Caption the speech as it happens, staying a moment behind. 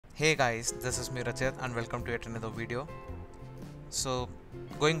Hey guys, this is me Rachit and welcome to yet another video. So,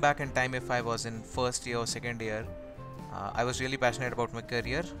 going back in time, if I was in first year or second year, I was really passionate about my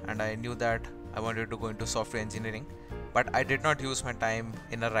career and I knew that I wanted to go into software engineering. But I did not use my time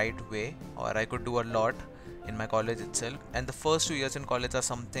in a right way, or I could do a lot in my college itself. And the first 2 years in college are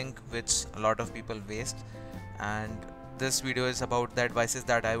something which a lot of people waste. And this video is about the advices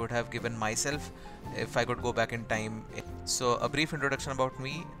that I would have given myself if I could go back in time. So a brief introduction about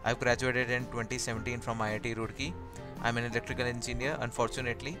me. I've graduated in 2017 from IIT Roorkee. I'm an electrical engineer,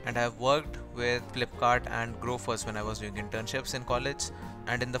 unfortunately, and I have worked with Flipkart and Grofers when I was doing internships in college.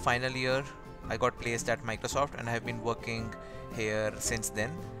 And in the final year, I got placed at Microsoft and I have been working here since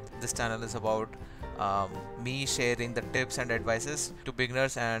then. This channel is about me sharing the tips and advices to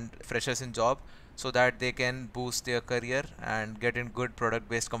beginners and freshers in job so that they can boost their career and get in good product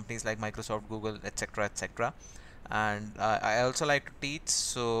based companies like Microsoft, Google, etc, etc. And I also like to teach,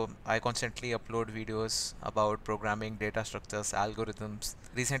 so I constantly upload videos about programming, data structures, algorithms.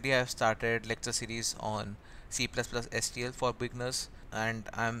 Recently I have started lecture series on C++ STL for beginners and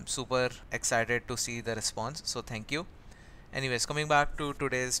I'm super excited to see the response, so thank you. Anyways, coming back to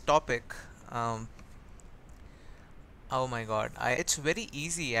today's topic, oh my god, it's very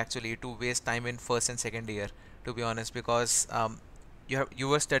easy actually to waste time in first and second year, to be honest, because you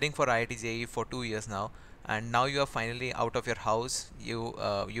were studying for IIT JEE for 2 years now, and now you are finally out of your house.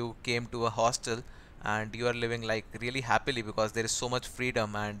 You came to a hostel, and you are living like really happily because there is so much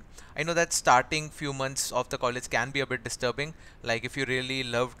freedom. And I know that starting few months of the college can be a bit disturbing. Like if you really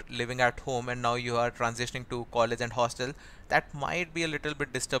loved living at home and now you are transitioning to college and hostel, that might be a little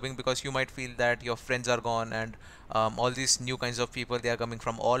bit disturbing because you might feel that your friends are gone and all these new kinds of people, they are coming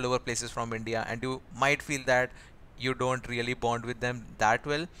from all over places from India, and you might feel that you don't really bond with them that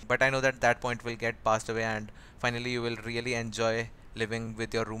well. But I know that that point will get passed away and finally you will really enjoy living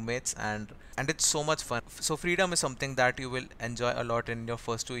with your roommates, and it's so much fun. So freedom is something that you will enjoy a lot in your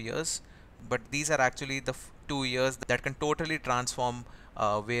first 2 years, but these are actually the 2 years that can totally transform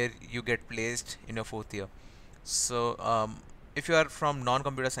where you get placed in your fourth year. So if you are from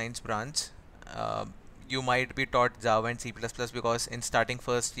non-computer science branch, uh, you might be taught Java and C++ because in starting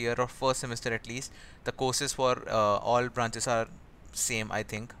first year or first semester at least, the courses for all branches are same, I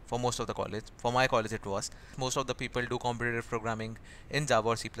think, for most of the college. For my college it was. Most of the people do competitive programming in Java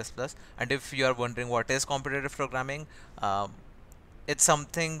or C++. And if you are wondering what is competitive programming, it's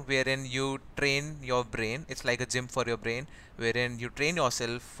something wherein you train your brain. It's like a gym for your brain, wherein you train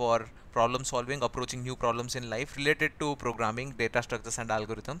yourself for problem solving, approaching new problems in life related to programming, data structures and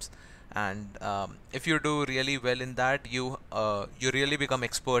algorithms. And if you do really well in that, you really become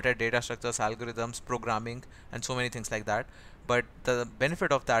expert at data structures, algorithms, programming, and so many things like that. But the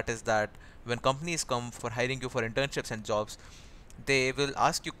benefit of that is that when companies come for hiring you for internships and jobs, they will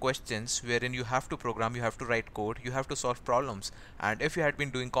ask you questions wherein you have to program, you have to write code, you have to solve problems. And if you had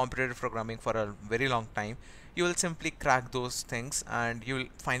been doing competitive programming for a very long time, you will simply crack those things and you will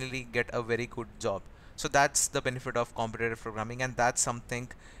finally get a very good job. So that's the benefit of competitive programming, and that's something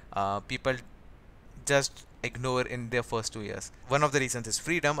people just ignore in their first 2 years. One of the reasons is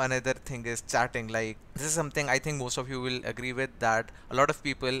freedom, another thing is chatting. Like, this is something I think most of you will agree with, that a lot of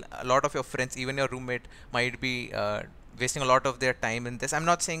people, a lot of your friends, even your roommate might be wasting a lot of their time in this. I'm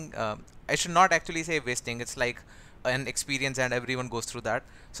not saying, I should not actually say wasting, it's like an experience and everyone goes through that,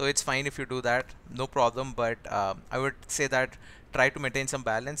 so it's fine if you do that, no problem. But I would say that try to maintain some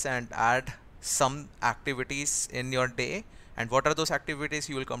balance and add some activities in your day. And what are those activities,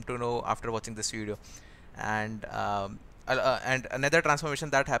 you will come to know after watching this video. And another transformation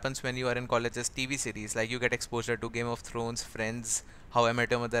that happens when you are in college is TV series. Like, you get exposure to Game of Thrones, Friends, How I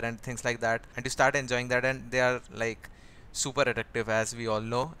Met Your Mother, and things like that, and you start enjoying that, and they are like super addictive, as we all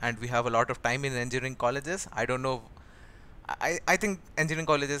know. And we have a lot of time in engineering colleges. I don't know, I think engineering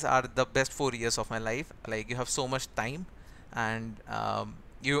colleges are the best 4 years of my life. Like, you have so much time, and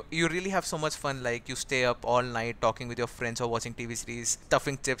you really have so much fun. Like, you stay up all night talking with your friends or watching TV series,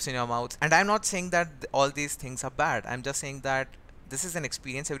 stuffing chips in your mouth. And I'm not saying that all these things are bad. I'm just saying that this is an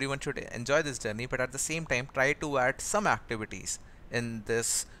experience. Everyone should enjoy this journey, but at the same time try to add some activities in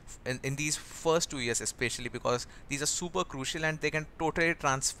this, in these first 2 years especially, because these are super crucial and they can totally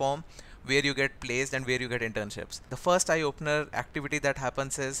transform where you get placed and where you get internships. The first eye-opener activity that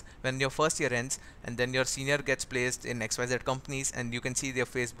happens is when your first year ends and then your senior gets placed in XYZ companies, and you can see their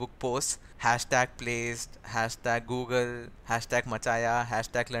Facebook posts, hashtag placed, hashtag Google, hashtag Machaya,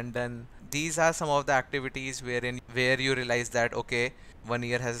 hashtag London. These are some of the activities where you realize that okay, 1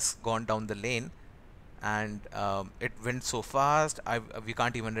 year has gone down the lane, and it went so fast. We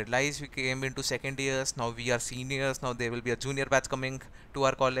can't even realize we came into second years. Now we are seniors. Now there will be a junior batch coming to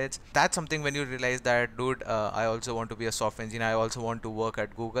our college. That's something when you realize that, dude, I also want to be a software engineer. I also want to work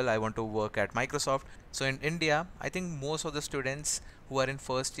at Google. I want to work at Microsoft. So in India, I think most of the students who are in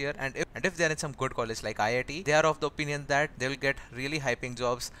first year, and if they're in some good college like IIT, they are of the opinion that they'll get really high paying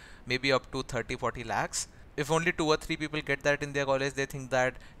jobs, maybe up to 30-40 lakhs. If only 2 or 3 people get that in their college, they think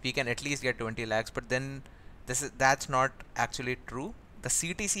that we can at least get 20 lakhs. But then that's not actually true. The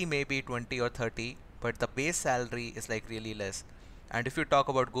CTC may be 20 or 30, but the base salary is like really less. And if you talk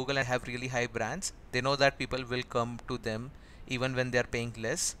about Google and have really high brands, they know that people will come to them even when they're paying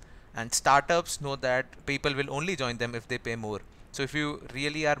less. And startups know that people will only join them if they pay more. So if you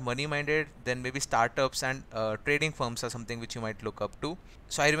really are money minded, then maybe startups and trading firms are something which you might look up to.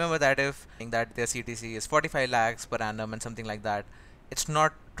 So I remember that if that their CTC is 45 lakhs per annum and something like that, it's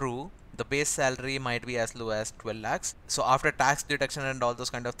not true. The base salary might be as low as 12 lakhs. So after tax deduction and all those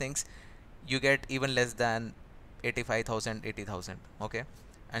kind of things, you get even less than 85,000, 80,000. Okay.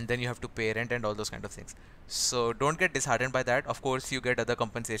 And then you have to pay rent and all those kind of things. So don't get disheartened by that. Of course, you get other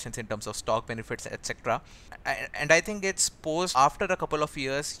compensations in terms of stock benefits, etc. And I think it's post after a couple of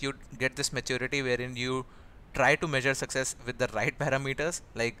years, you get this maturity wherein you try to measure success with the right parameters.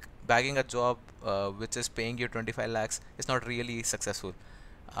 Like bagging a job which is paying you 25 lakhs is not really successful.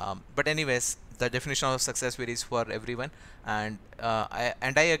 But anyways, the definition of success varies for everyone, and I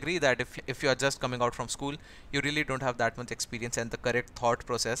agree that if you are just coming out from school, you really don't have that much experience and the correct thought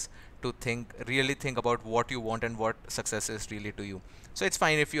process to really think about what you want and what success is really to you. So it's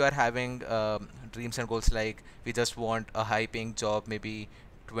fine if you are having dreams and goals like we just want a high paying job, maybe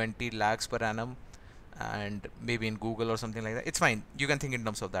 20 lakhs per annum, and maybe in Google or something like that. It's fine. You can think in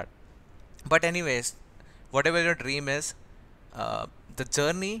terms of that. But anyways, whatever your dream is, the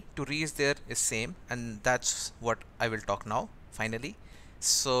journey to reach there is same, and that's what I will talk now finally.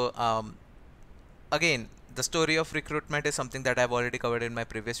 So again, the story of recruitment is something that I've already covered in my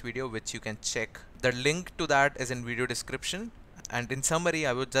previous video, which you can check. The link to that is in video description. And in summary,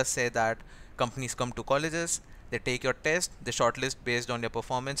 I would just say that companies come to colleges, they take your test, they shortlist based on your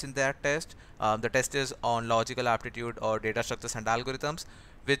performance in that test. The test is on logical aptitude or data structures and algorithms,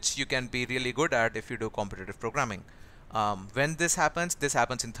 which you can be really good at if you do competitive programming. When this happens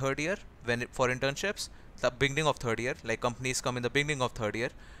in third year. For internships, the beginning of third year, like companies come in the beginning of third year,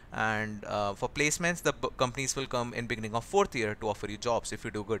 and for placements, the companies will come in beginning of fourth year to offer you jobs if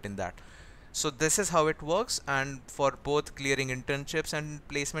you do good in that. So this is how it works, and for both clearing internships and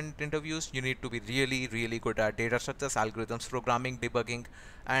placement interviews, you need to be really good at data structures, algorithms, programming, debugging,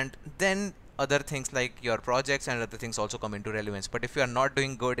 and then other things like your projects and other things also come into relevance. But if you are not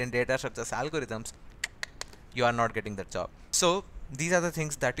doing good in data structures, algorithms, you are not getting that job. So these are the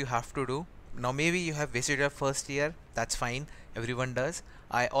things that you have to do. Now maybe you have wasted your first year, that's fine, everyone does.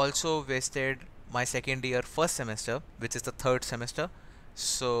 I also wasted my second year first semester, which is the third semester.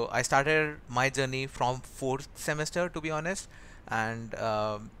 So I started my journey from fourth semester, to be honest, and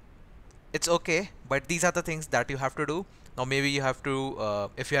it's okay, but these are the things that you have to do. Now maybe you have to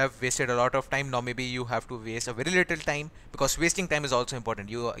if you have wasted a lot of time, now maybe you have to waste a very little time, because wasting time is also important.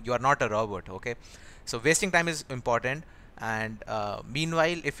 You are not a robot, okay? So wasting time is important, and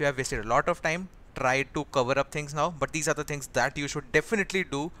meanwhile, if you have wasted a lot of time, try to cover up things now. But these are the things that you should definitely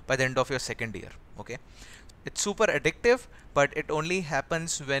do by the end of your second year, okay? It's super addictive, but it only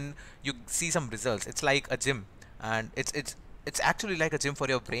happens when you see some results. It's like a gym, and it's actually like a gym for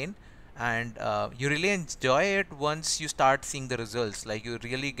your brain, and you really enjoy it once you start seeing the results. Like you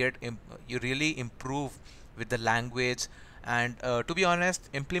really improve with the language, and to be honest,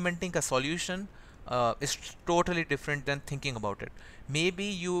 implementing a solution is totally different than thinking about it. Maybe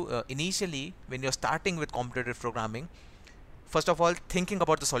you initially, when you're starting with competitive programming, first of all, thinking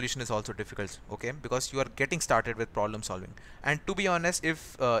about the solution is also difficult, okay? Because you are getting started with problem solving. And to be honest,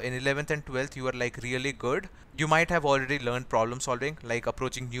 if in 11th and 12th you are like really good, you might have already learned problem solving, like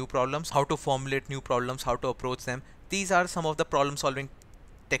approaching new problems, how to formulate new problems, how to approach them. These are some of the problem solving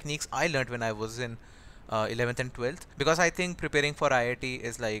techniques I learned when I was in 11th and 12th, because I think preparing for IIT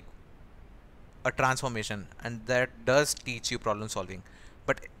is like a transformation, and that does teach you problem solving.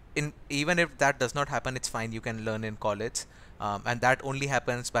 But even if that does not happen, it's fine, you can learn in college. And that only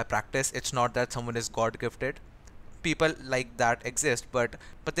happens by practice. It's not that someone is God gifted. People like that exist, but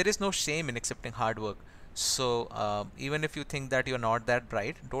there is no shame in accepting hard work. So even if you think that you're not that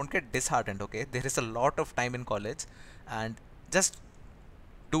bright, don't get disheartened, okay? There is a lot of time in college, and just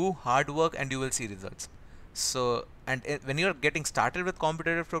do hard work and you will see results. So, And when you're getting started with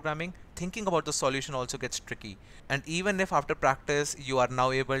competitive programming, thinking about the solution also gets tricky. And even if after practice you are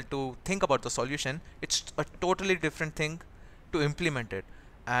now able to think about the solution, it's a totally different thing to implement it.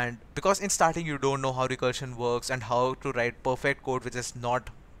 And because in starting you don't know how recursion works and how to write perfect code which is not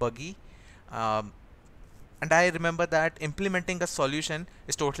buggy, um, and I remember that implementing a solution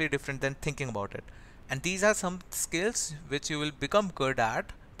is totally different than thinking about it. And these are some skills which you will become good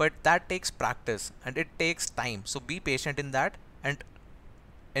at, but that takes practice and it takes time. So be patient in that and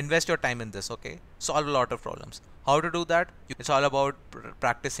invest your time in this, okay? Solve a lot of problems. How to do that? It's all about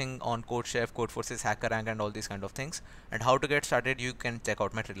practicing on CodeChef, Codeforces, HackerRank, and all these kind of things. And how to get started, you can check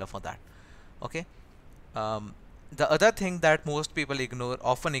out my trailer for that, okay? Um, the other thing that most people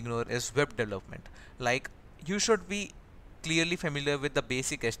often ignore is web development. Like, you should be clearly familiar with the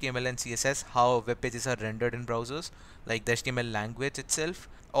basic HTML and CSS, how web pages are rendered in browsers, like the HTML language itself.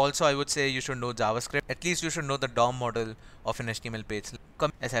 Also, I would say you should know JavaScript. At least you should know the DOM model of an HTML page.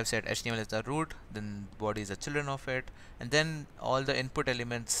 As I've said, HTML is the root, then body is the children of it, and then all the input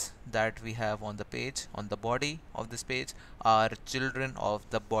elements that we have on the page, on the body of this page, are children of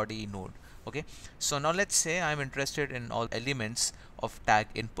the body node. Okay, so now let's say I'm interested in all elements of tag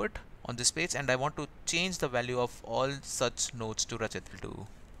input on this page, and I want to change the value of all such nodes to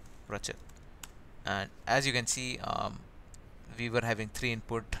Rachit. And as you can see, we were having 3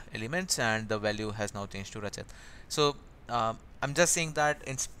 input elements and the value has now changed to Rachit. So I'm just saying that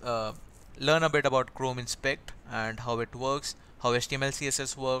learn a bit about Chrome Inspect and how it works, how HTML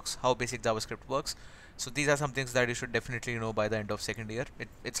CSS works, how basic JavaScript works. So these are some things that you should definitely know by the end of second year.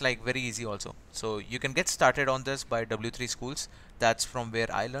 It's like very easy also. So you can get started on this by W3 Schools. That's from where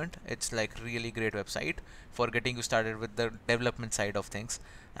I learned. It's like really great website for getting you started with the development side of things.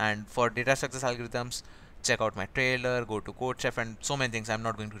 And for data structures algorithms, check out my trailer, go to CodeChef, and so many things. I'm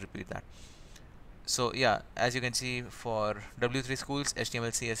not going to repeat that. So yeah, as you can see, for W3 Schools, HTML,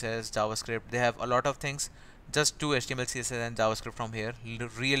 CSS, JavaScript, they have a lot of things. Just do HTML, CSS and JavaScript from here.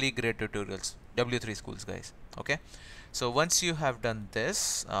 Really great tutorials. W3 Schools, guys. Okay, so once you have done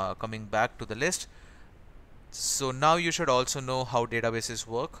this, coming back to the list, so now you should also know how databases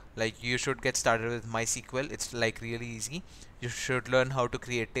work. Like, you should get started with MySQL. It's like really easy. You should learn how to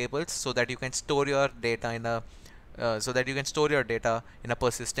create tables so that you can store your data in a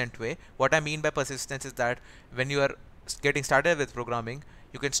persistent way. What I mean by persistence is that when you are getting started with programming,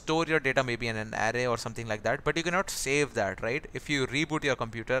 you can store your data maybe in an array or something like that, but you cannot save that, right? If you reboot your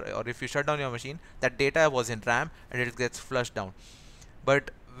computer or if you shut down your machine, that data was in RAM and it gets flushed down.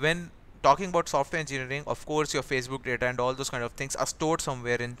 But when talking about software engineering, of course your Facebook data and all those kind of things are stored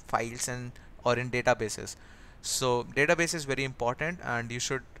somewhere in files and or in databases. So database is very important, and you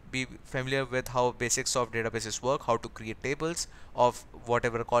should be familiar with how basics of databases work, how to create tables of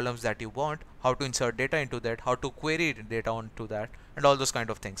whatever columns that you want, how to insert data into that, how to query data onto that, and all those kind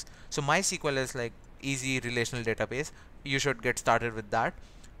of things. So MySQL is like easy relational database. You should get started with that.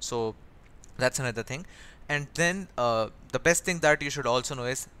 So that's another thing. And then the best thing that you should also know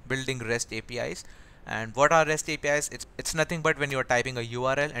is building REST APIs. And what are REST APIs? It's nothing but when you are typing a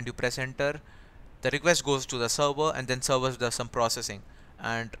URL and you press enter, the request goes to the server and then server does some processing.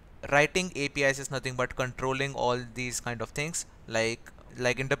 And writing APIs is nothing but controlling all these kind of things, like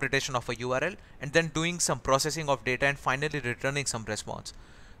interpretation of a URL and then doing some processing of data and finally returning some response.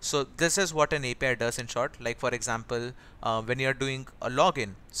 So this is what an API does in short. Like, for example, when you're doing a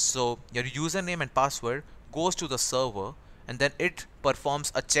login, so your username and password goes to the server and then it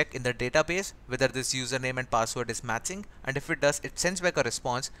performs a check in the database whether this username and password is matching, and if it does, it sends back a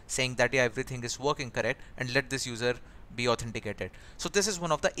response saying that yeah, everything is working correct and let this user be authenticated. So this is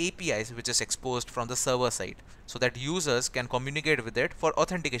one of the APIs which is exposed from the server side so that users can communicate with it for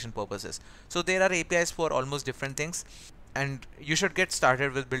authentication purposes. So there are APIs for almost different things, and you should get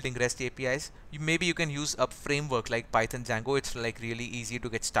started with building REST APIs. Maybe you can use a framework like Python Django. It's like really easy to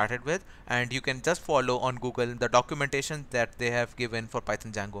get started with, and you can just follow on Google the documentation that they have given for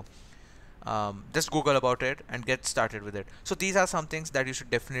Python Django. Just Google about it and get started with it. So these are some things that you should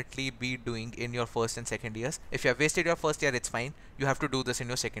definitely be doing in your first and second years. If you have wasted your first year, it's fine. You have to do this in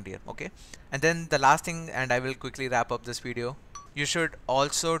your second year, okay? And then the last thing, and I will quickly wrap up this video, you should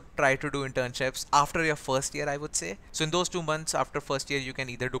also try to do internships after your first year, I would say. So in those 2 months after first year, you can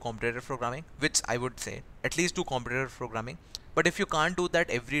either do competitive programming, which I would say at least do competitive programming. But if you can't do that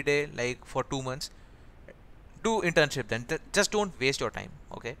every day, like for 2 months, do internship then. Just don't waste your time,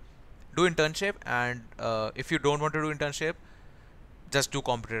 okay? Do internship, and if you don't want to do internship, just do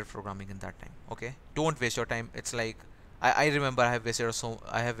competitive programming in that time, okay? Don't waste your time. It's like I remember I have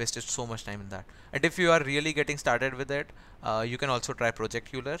wasted so much time in that. And if you are really getting started with it, you can also try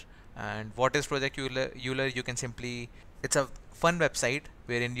Project Euler. And what is Project Euler? Euler, you can simply, it's a fun website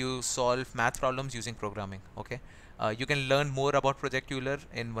wherein you solve math problems using programming. Okay. You can learn more about Project Euler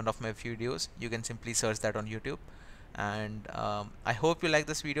in one of my videos. You can simply search that on YouTube. And I hope you like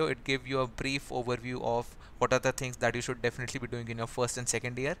this video. It gave you a brief overview of what are the things that you should definitely be doing in your first and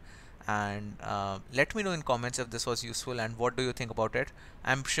second year. And let me know in comments if this was useful and what do you think about it.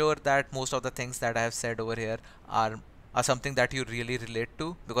 I'm sure that most of the things that I have said over here are something that you really relate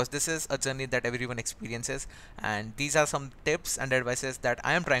to, because this is a journey that everyone experiences, and these are some tips and advices that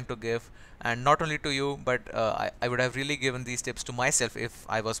I am trying to give, and not only to you, but I would have really given these tips to myself if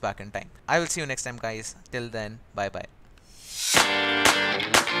I was back in time. I will see you next time, guys. Till then, bye bye.